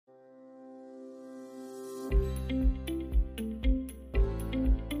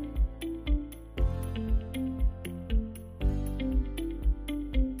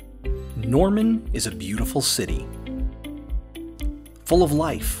Norman is a beautiful city, full of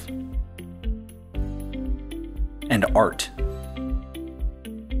life and art.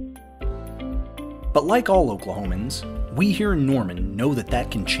 But like all Oklahomans, we here in Norman know that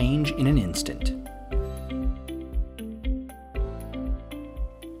that can change in an instant.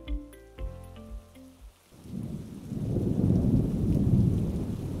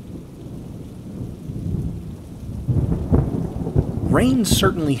 Rain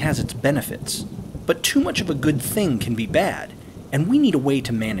certainly has its benefits, but too much of a good thing can be bad, and we need a way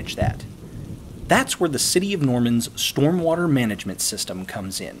to manage that. That's where the City of Norman's stormwater management system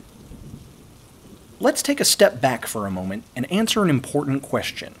comes in. Let's take a step back for a moment and answer an important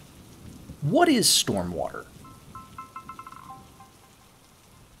question. What is stormwater?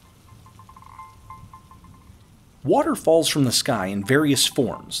 Water falls from the sky in various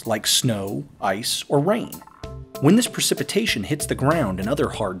forms, like snow, ice, or rain. When this precipitation hits the ground and other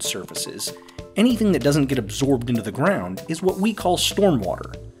hard surfaces, anything that doesn't get absorbed into the ground is what we call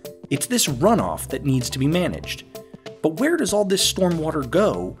stormwater. It's this runoff that needs to be managed. But where does all this stormwater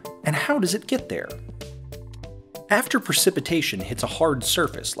go, and how does it get there? After precipitation hits a hard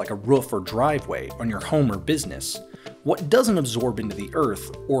surface like a roof or driveway on your home or business, what doesn't absorb into the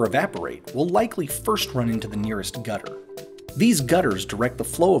earth or evaporate will likely first run into the nearest gutter. These gutters direct the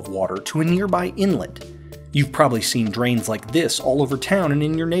flow of water to a nearby inlet. You've probably seen drains like this all over town and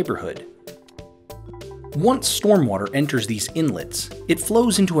in your neighborhood. Once stormwater enters these inlets, it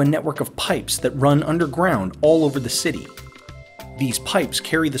flows into a network of pipes that run underground all over the city. These pipes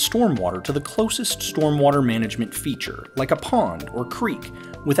carry the stormwater to the closest stormwater management feature, like a pond or creek,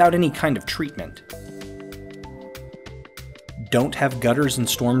 without any kind of treatment. Don't have gutters and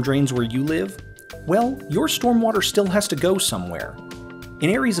storm drains where you live? Well, your stormwater still has to go somewhere. In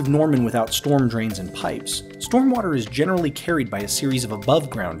areas of Norman without storm drains and pipes, stormwater is generally carried by a series of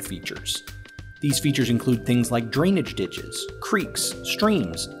above-ground features. These features include things like drainage ditches, creeks,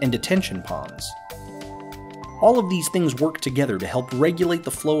 streams, and detention ponds. All of these things work together to help regulate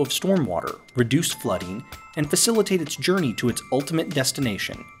the flow of stormwater, reduce flooding, and facilitate its journey to its ultimate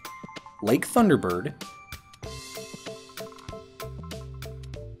destination, Lake Thunderbird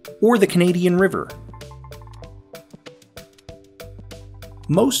or the Canadian River.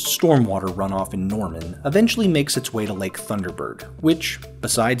 Most stormwater runoff in Norman eventually makes its way to Lake Thunderbird, which,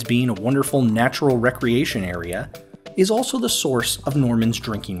 besides being a wonderful natural recreation area, is also the source of Norman's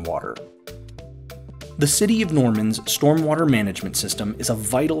drinking water. The City of Norman's stormwater management system is a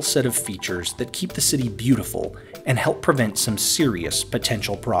vital set of features that keep the city beautiful and help prevent some serious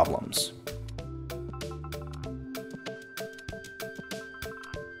potential problems.